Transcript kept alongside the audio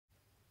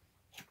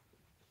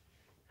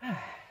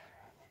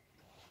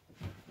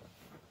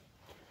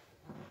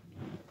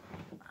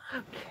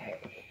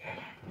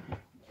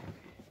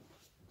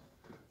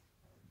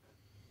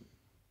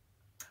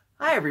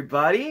Hi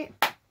everybody!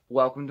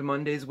 Welcome to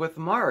Mondays with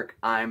Marc.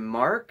 I'm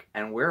Marc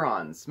and we're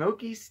on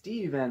Smokey,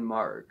 Steve, and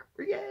Marc.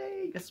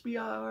 Yay! Yes we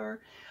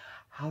are!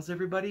 How's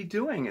everybody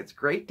doing? It's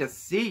great to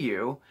see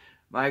you.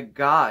 My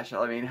gosh,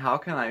 I mean, how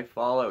can I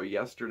follow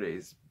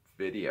yesterday's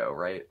video,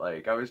 right?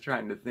 Like, I was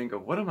trying to think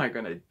of what am I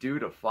gonna do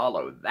to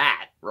follow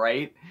that,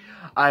 right?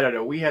 I don't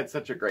know. We had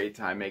such a great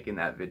time making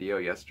that video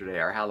yesterday,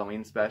 our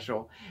Halloween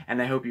special,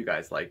 and I hope you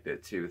guys liked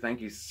it too.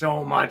 Thank you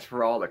so much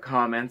for all the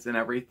comments and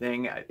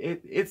everything.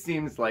 It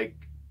seems like,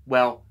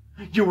 well,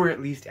 you were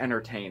at least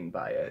entertained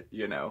by it,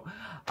 you know.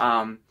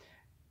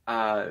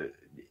 I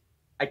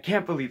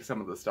can't believe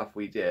some of the stuff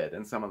we did,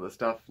 and some of the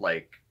stuff,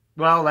 like,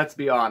 well, let's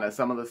be honest,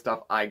 some of the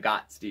stuff I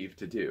got Steve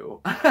to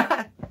do.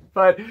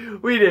 But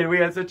we did. We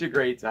had such a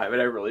great time,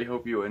 and I really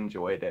hope you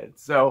enjoyed it.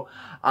 So,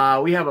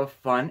 we have a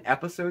fun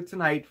episode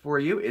tonight for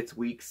you. It's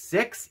week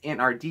 6 in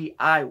our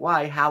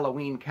DIY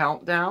Halloween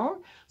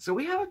countdown. So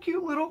we have a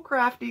cute little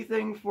crafty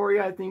thing for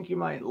you I think you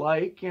might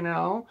like, you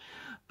know.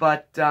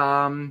 But,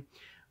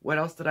 what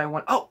else did I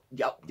want? Oh,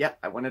 yep.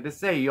 I wanted to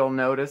say, you'll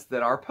notice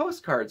that our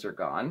postcards are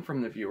gone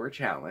from the viewer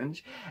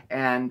challenge,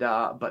 and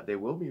but they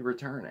will be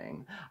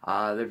returning.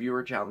 The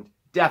viewer challenge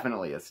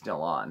definitely is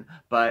still on,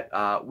 but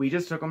we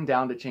just took them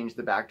down to change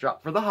the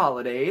backdrop for the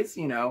holidays.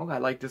 You know, I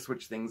like to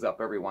switch things up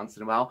every once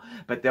in a while,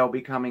 but they'll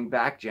be coming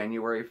back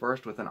January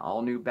 1st with an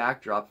all-new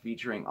backdrop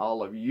featuring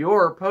all of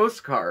your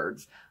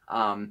postcards.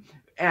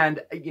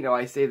 And, you know,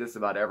 I say this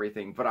about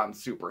everything, but I'm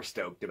super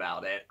stoked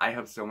about it. I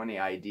have so many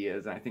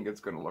ideas, and I think it's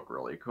going to look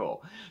really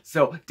cool.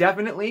 So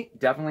definitely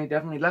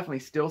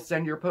still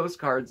send your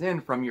postcards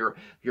in from your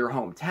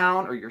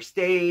hometown or your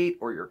state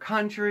or your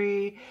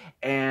country,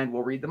 and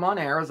we'll read them on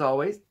air as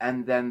always,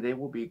 and then they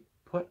will be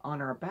put on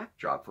our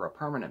backdrop for a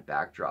permanent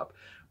backdrop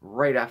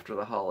right after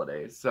the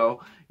holidays.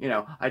 So, you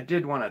know, I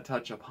did want to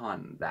touch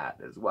upon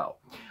that as well.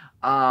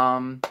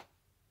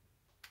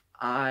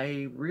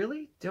 I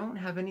really don't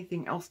have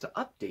anything else to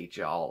update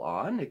y'all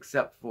on,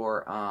 except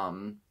for,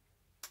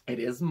 it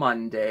is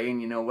Monday, and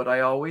you know what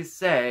I always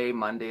say,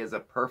 Monday is a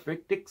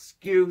perfect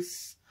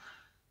excuse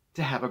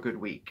to have a good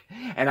week.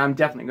 And I'm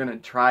definitely going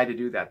to try to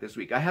do that this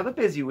week. I have a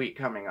busy week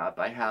coming up.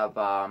 I have,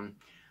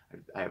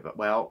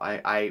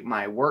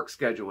 my work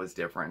schedule is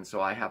different, so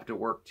I have to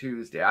work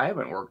Tuesday. I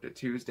haven't worked a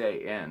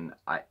Tuesday in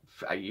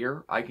a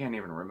year. I can't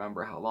even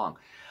remember how long.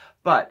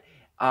 But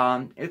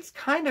it's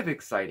kind of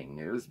exciting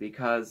news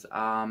because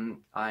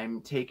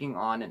I'm taking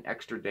on an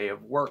extra day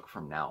of work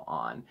from now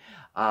on.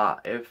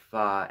 If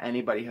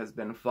anybody has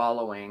been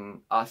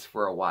following us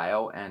for a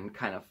while and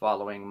kind of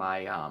following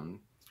my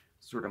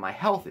sort of my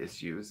health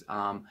issues,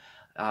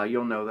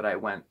 you'll know that I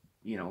went,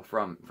 you know,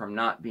 from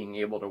not being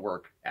able to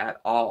work at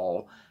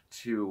all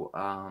to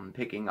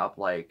picking up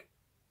like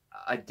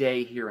a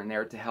day here and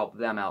there to help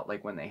them out,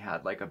 like when they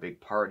had like a big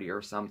party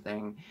or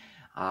something.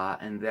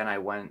 And then I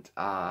went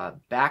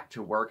back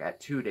to work at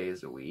 2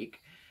 days a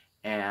week,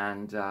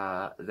 and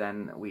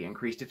then we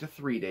increased it to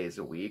 3 days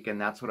a week, and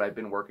that's what I've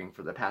been working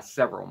for the past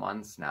several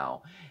months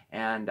now.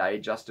 And I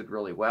adjusted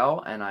really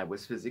well, and I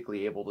was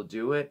physically able to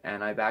do it,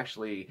 and I've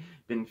actually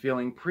been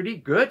feeling pretty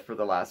good for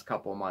the last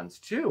couple months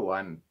too.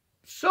 I'm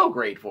so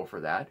grateful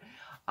for that.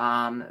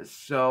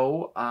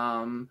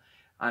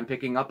 I'm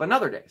picking up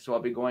another day, so I'll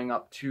be going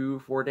up to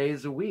 4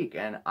 days a week,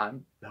 and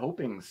I'm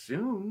hoping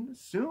soon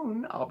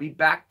I'll be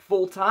back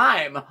full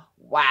time.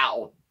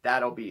 Wow,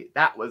 that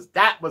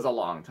was a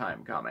long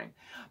time coming.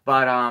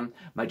 But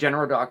my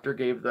general doctor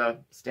gave the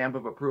stamp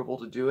of approval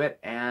to do it,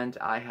 and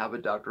I have a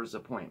doctor's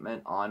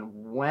appointment on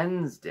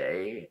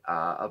Wednesday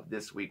of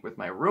this week with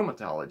my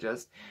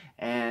rheumatologist,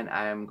 and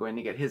I'm going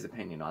to get his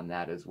opinion on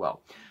that as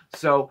well.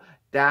 So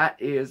that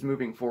is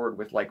moving forward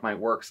with like my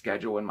work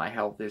schedule and my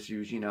health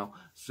issues, you know.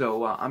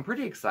 So I'm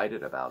pretty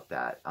excited about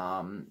that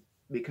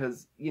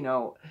because, you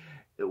know,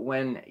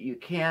 when you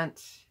can't,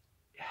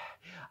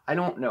 I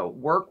don't know,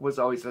 work was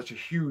always such a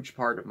huge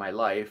part of my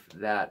life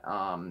that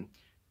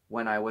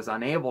when I was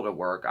unable to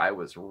work, I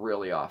was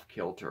really off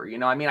kilter. You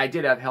know, I mean, I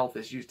did have health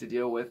issues to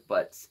deal with,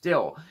 but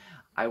still,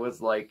 I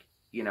was like,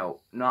 you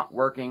know, not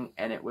working,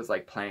 and it was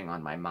like playing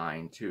on my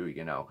mind too,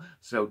 you know.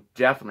 So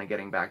definitely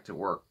getting back to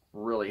work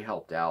really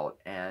helped out,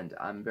 and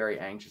I'm very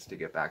anxious to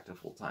get back to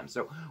full time.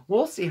 So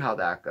we'll see how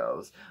that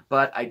goes.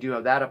 But I do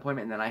have that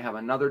appointment, and then I have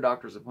another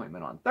doctor's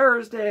appointment on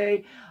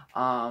Thursday.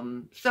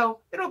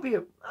 So it'll be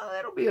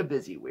a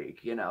busy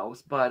week, you know.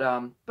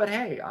 But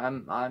hey,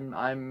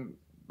 I'm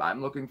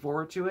looking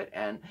forward to it,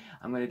 and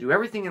I'm going to do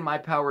everything in my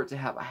power to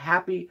have a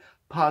happy,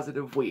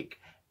 positive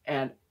week.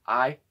 And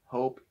I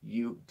hope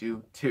you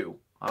do too.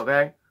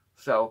 Okay?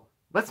 So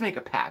let's make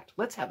a pact.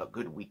 Let's have a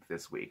good week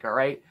this week, all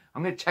right?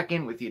 I'm going to check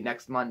in with you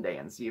next Monday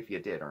and see if you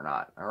did or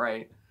not, all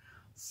right?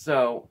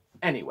 So,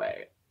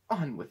 anyway,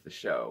 on with the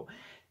show.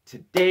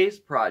 Today's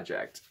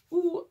project.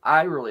 Ooh,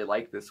 I really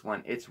like this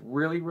one. It's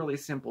really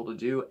simple to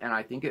do, and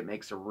I think it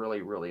makes a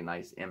really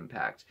nice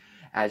impact.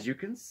 As you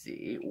can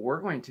see, we're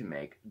going to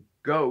make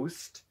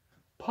ghost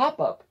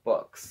pop-up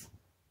books.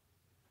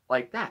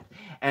 Like that.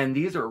 And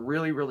these are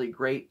really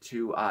great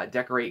to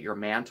decorate your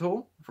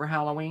mantle for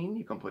Halloween.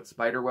 You can put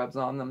spider webs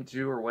on them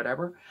too or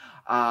whatever.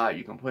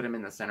 You can put them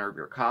in the center of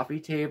your coffee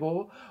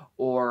table,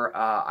 or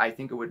I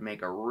think it would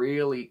make a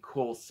really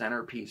cool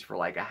centerpiece for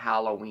like a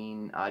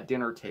Halloween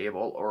dinner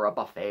table or a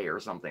buffet or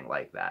something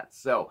like that.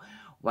 So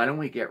why don't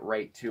we get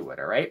right to it,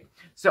 all right?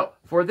 So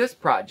for this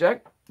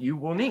project, you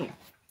will need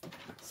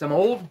some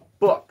old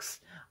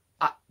books.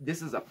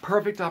 This is a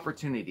perfect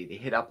opportunity to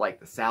hit up like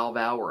the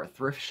Salvo or a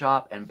thrift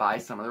shop and buy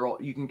some of their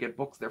old, you can get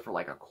books there for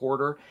like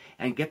 $1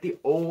 and get the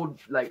old,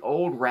 like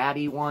old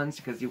ratty ones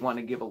because you want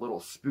to give a little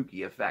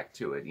spooky effect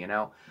to it, you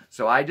know?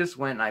 So I just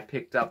went and I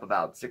picked up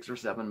about 6 or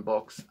 7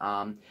 books,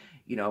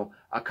 you know,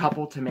 a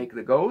couple to make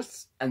the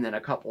ghosts and then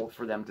a couple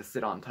for them to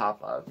sit on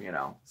top of, you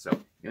know? So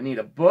you'll need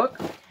a book,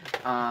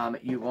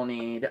 you will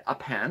need a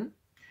pen,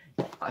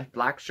 a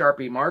black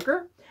Sharpie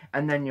marker,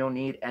 and then you'll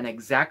need an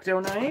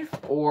X-Acto knife,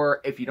 or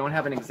if you don't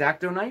have an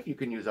X-Acto knife, you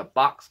can use a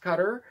box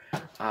cutter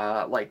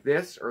like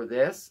this or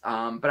this,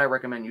 but I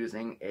recommend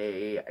using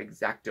a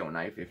X-Acto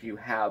knife if you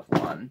have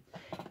one.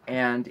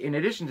 And in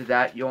addition to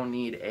that, you'll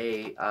need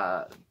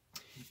a,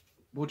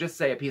 we'll just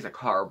say a piece of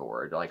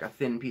cardboard, like a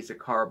thin piece of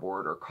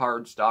cardboard or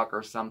cardstock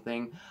or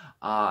something,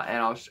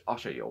 and I'll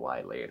show you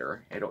why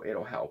later.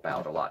 It'll help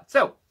out a lot.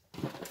 So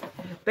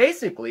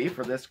basically,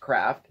 for this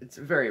craft, it's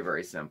very,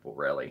 very simple,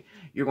 really.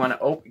 You want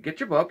to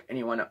get your book, and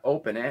you want to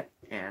open it,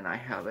 and I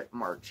have it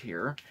marked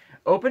here.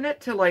 Open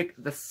it to, like,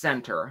 the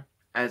center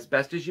as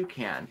best as you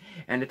can.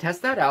 And to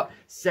test that out,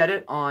 set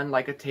it on,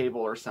 like, a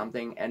table or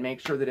something, and make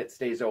sure that it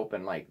stays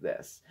open like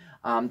this.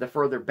 The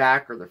further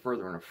back or the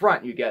further in the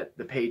front you get,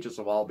 the pages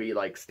will all be,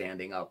 like,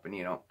 standing up, and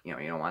you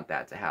don't want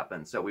that to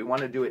happen. So we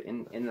want to do it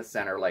in the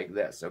center like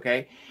this,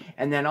 okay?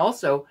 And then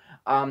also,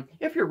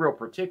 if you're real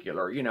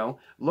particular, you know,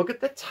 look at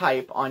the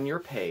type on your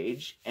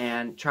page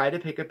and try to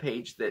pick a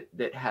page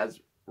that has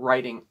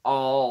writing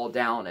all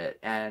down it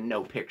and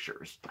no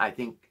pictures.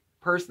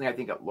 Personally, I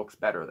think it looks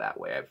better that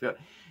way. I feel it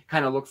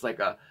kind of looks like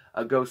a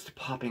ghost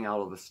popping out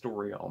of the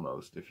story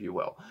almost, if you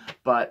will.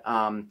 But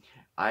I'm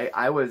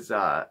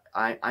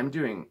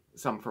doing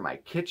some for my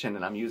kitchen,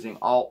 and I'm using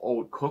all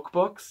old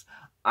cookbooks.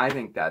 I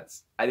think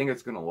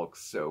it's gonna look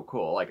so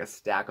cool, like a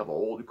stack of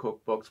old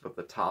cookbooks with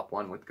the top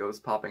one with ghosts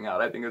popping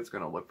out. I think it's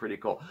gonna look pretty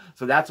cool.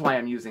 So that's why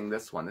I'm using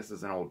this one. This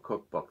is an old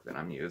cookbook that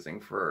I'm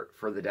using for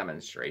the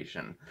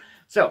demonstration.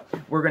 So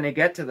we're gonna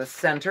get to the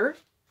center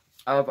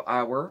of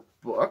our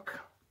book.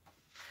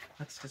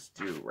 Let's just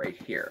do right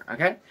here,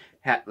 okay?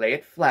 Lay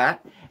it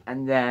flat,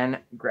 and then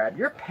grab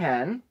your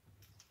pen,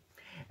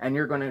 and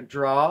you're going to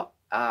draw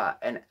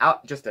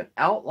just an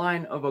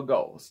outline of a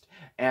ghost.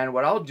 And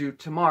what I'll do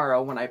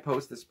tomorrow when I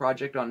post this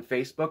project on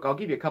Facebook, I'll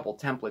give you a couple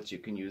templates you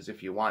can use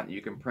if you want.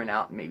 You can print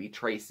out and maybe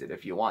trace it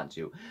if you want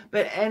to.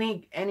 But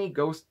any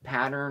ghost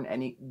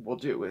pattern will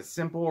do, as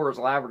simple or as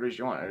elaborate as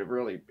you want. It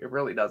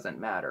really doesn't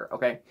matter,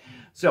 okay?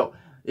 So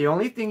the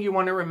only thing you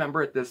want to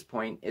remember at this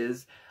point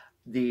is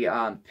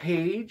the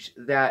page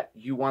that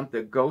you want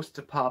the ghost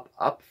to pop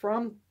up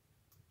from.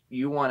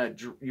 You want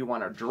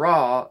to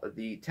draw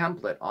the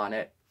template on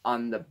it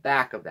on the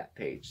back of that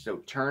page. So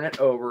turn it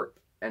over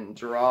and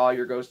draw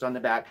your ghost on the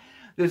back.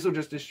 This will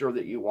just assure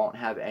that you won't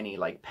have any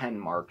like pen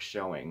marks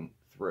showing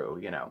through,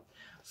 you know.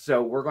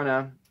 So we're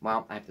gonna,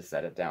 well, I have to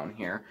set it down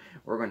here.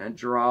 We're gonna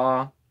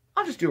draw,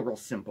 I'll just do a real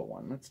simple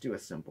one. Let's do a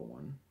simple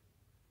one.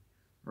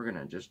 We're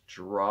gonna just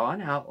draw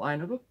an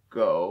outline of a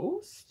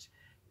ghost,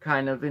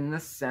 kind of in the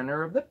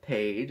center of the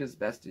page as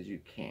best as you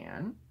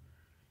can.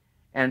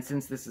 And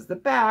since this is the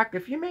back,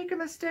 if you make a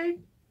mistake,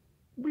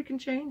 we can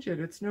change it.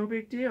 It's no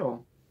big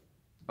deal.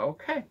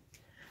 Okay.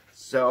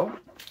 So,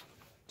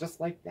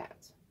 just like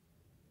that.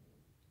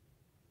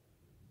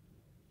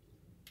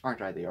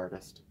 Aren't I the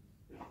artist?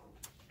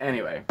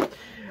 Anyway.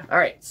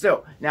 Alright,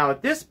 so now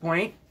at this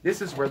point,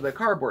 this is where the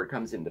cardboard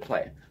comes into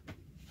play.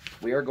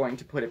 We are going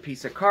to put a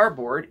piece of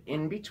cardboard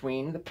in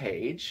between the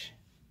page,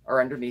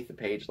 or underneath the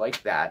page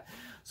like that,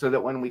 so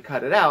that when we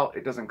cut it out,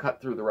 it doesn't cut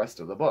through the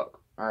rest of the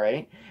book, all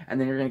right? And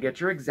then you're going to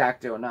get your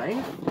X-Acto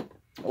knife,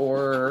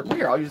 or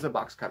here, I'll use a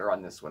box cutter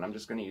on this one. I'm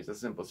just going to use a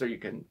simple so you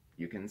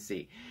can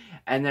see.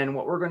 And then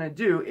what we're going to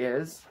do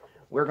is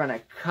we're going to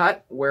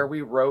cut where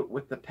we wrote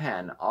with the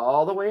pen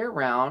all the way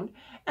around.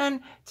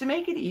 And to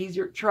make it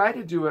easier, try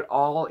to do it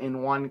all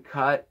in one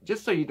cut,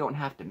 just so you don't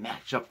have to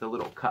match up the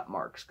little cut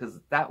marks, because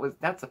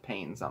that's a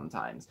pain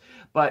sometimes.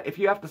 But if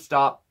you have to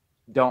stop,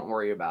 don't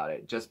worry about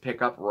it. Just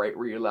pick up right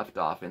where you left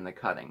off in the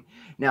cutting.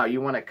 Now,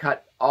 you want to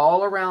cut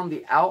all around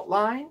the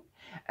outline,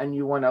 and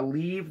you want to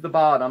leave the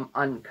bottom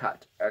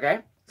uncut, okay?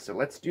 So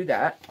let's do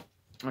that.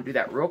 I'll do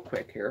that real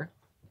quick here.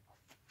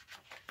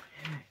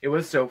 It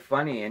was so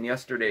funny in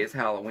yesterday's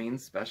Halloween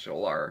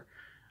special, our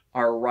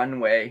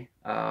runway,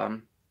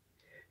 the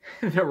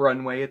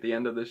runway at the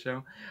end of the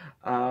show.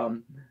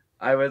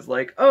 I was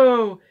like,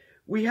 oh,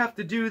 we have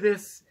to do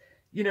this,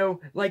 you know,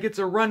 like it's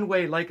a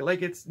runway, like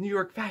it's New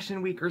York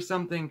Fashion Week or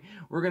something.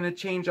 We're going to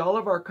change all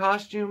of our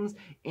costumes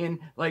in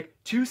like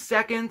 2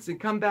 seconds and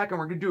come back, and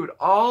we're going to do it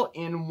all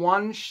in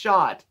one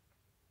shot.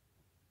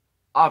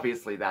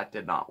 Obviously, that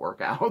did not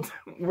work out.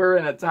 We're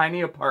in a tiny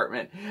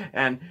apartment,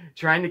 and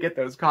trying to get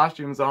those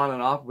costumes on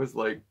and off was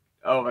like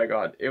Oh my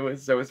God, it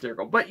was so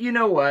hysterical. But you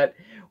know what?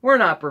 We're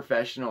not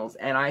professionals,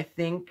 and I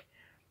think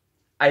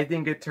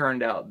it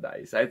turned out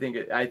nice. I think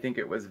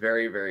it was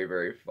very, very,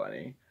 very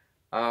funny.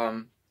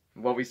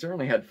 Well, we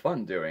certainly had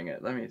fun doing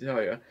it, let me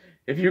tell you.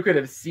 If you could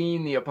have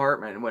seen the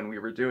apartment when we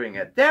were doing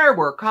it, there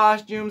were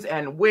costumes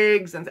and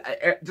wigs and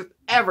just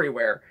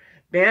everywhere.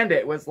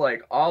 Bandit was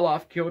like all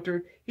off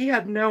kilter. He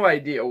had no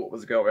idea what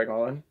was going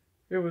on.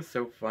 It was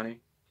so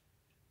funny.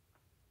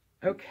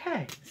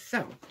 Okay,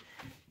 so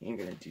you're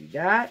going to do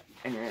that,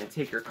 and you're going to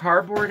take your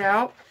cardboard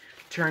out,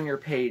 turn your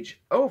page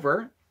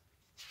over.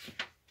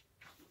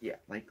 Yeah,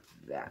 like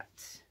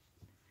that.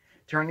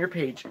 Turn your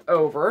page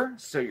over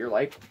so you're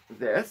like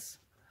this,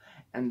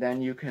 and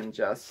then you can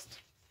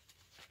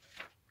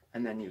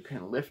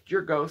lift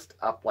your ghost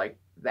up like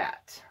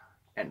that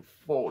and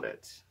fold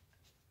it.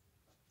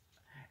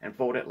 And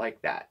fold it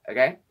like that,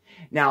 okay?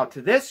 Now,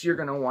 to this, you're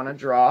going to want to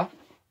draw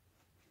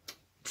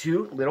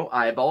 2 little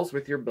eyeballs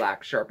with your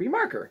black Sharpie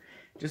marker.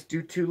 Just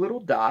do 2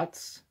 little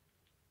dots.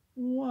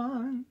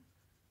 1,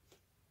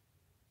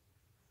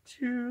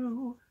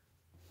 2.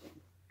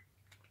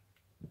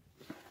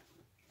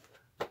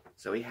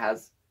 So he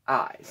has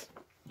eyes,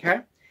 okay?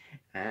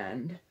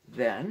 And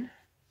then,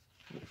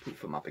 we'll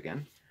poof him up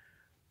again.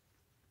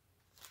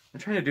 I'm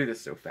trying to do this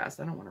so fast,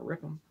 I don't want to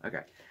rip them.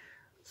 Okay.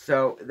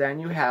 So then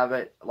you have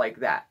it like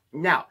that.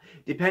 Now,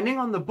 depending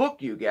on the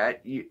book you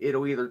get,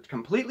 it'll either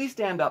completely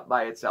stand up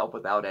by itself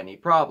without any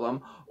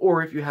problem,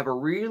 or if you have a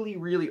really,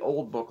 really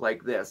old book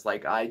like this,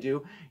 like I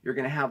do, you're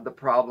going to have the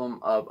problem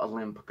of a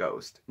limp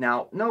ghost.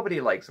 Now,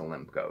 nobody likes a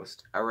limp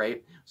ghost, all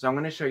right? So I'm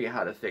going to show you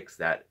how to fix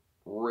that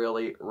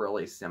really,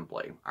 really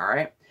simply, all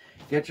right?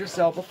 Get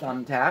yourself a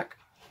thumbtack,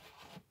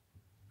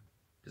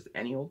 just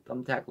any old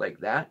thumbtack like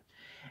that,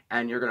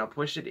 and you're going to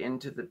push it in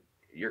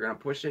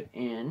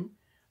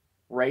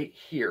right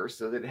here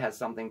so that it has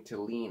something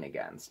to lean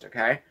against,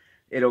 okay?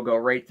 It'll go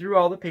right through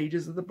all the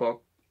pages of the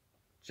book,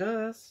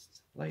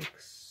 just like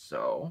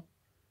so.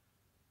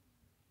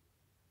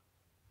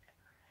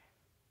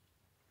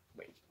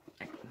 Wait,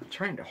 I'm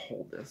trying to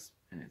hold this,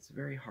 and it's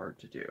very hard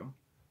to do.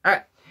 All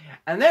right,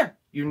 and there,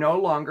 you no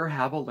longer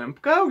have a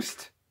limp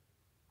ghost.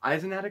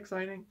 Isn't that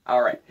exciting?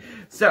 All right,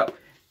 so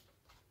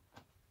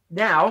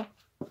now,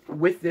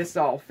 with this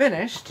all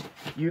finished,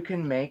 you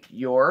can make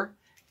your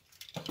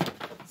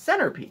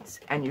centerpiece.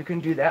 And you can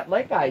do that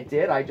like I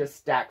did. I just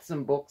stacked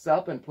some books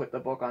up and put the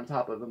book on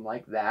top of them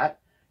like that.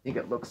 I think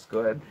it looks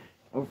good.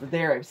 Over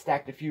there, I've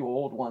stacked a few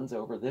old ones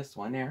over this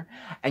one there.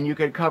 And you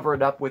could cover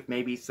it up with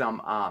maybe some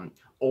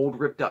old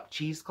ripped up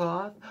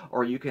cheesecloth,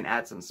 or you can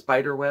add some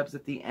spider webs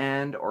at the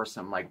end, or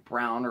some like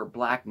brown or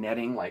black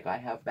netting like I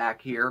have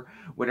back here.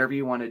 Whatever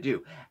you want to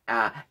do.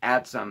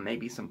 Add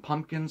maybe some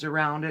pumpkins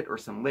around it, or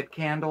some lit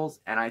candles,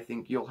 and I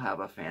think you'll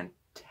have a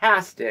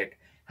fantastic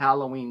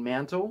Halloween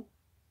mantle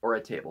or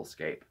a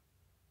tablescape.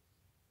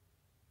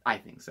 I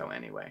think so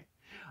anyway.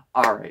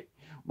 All right.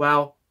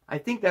 Well, I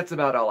think that's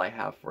about all I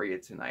have for you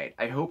tonight.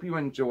 I hope you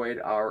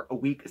enjoyed our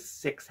week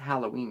 6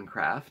 Halloween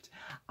craft.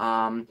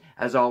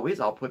 As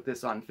always, I'll put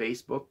this on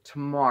Facebook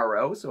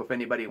tomorrow, so if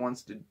anybody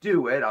wants to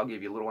do it, I'll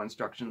give you little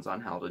instructions on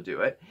how to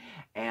do it.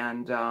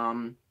 And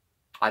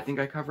I think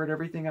I covered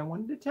everything I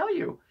wanted to tell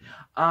you.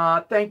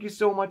 Thank you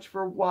so much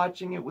for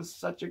watching. It was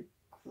such a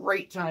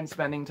great time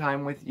spending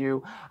time with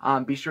you.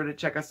 Be sure to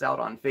check us out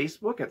on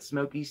Facebook at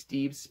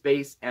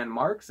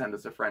SmokeySteveAndMarc. Send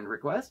us a friend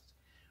request.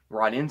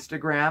 We're on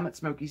Instagram at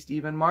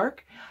SmokeySteveAndMarc.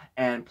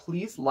 And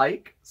please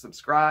like,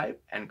 subscribe,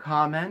 and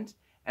comment.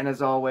 And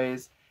as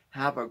always,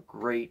 have a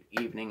great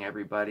evening,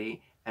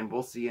 everybody. And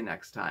we'll see you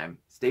next time.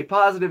 Stay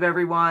positive,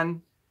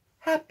 everyone.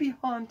 Happy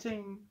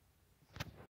haunting.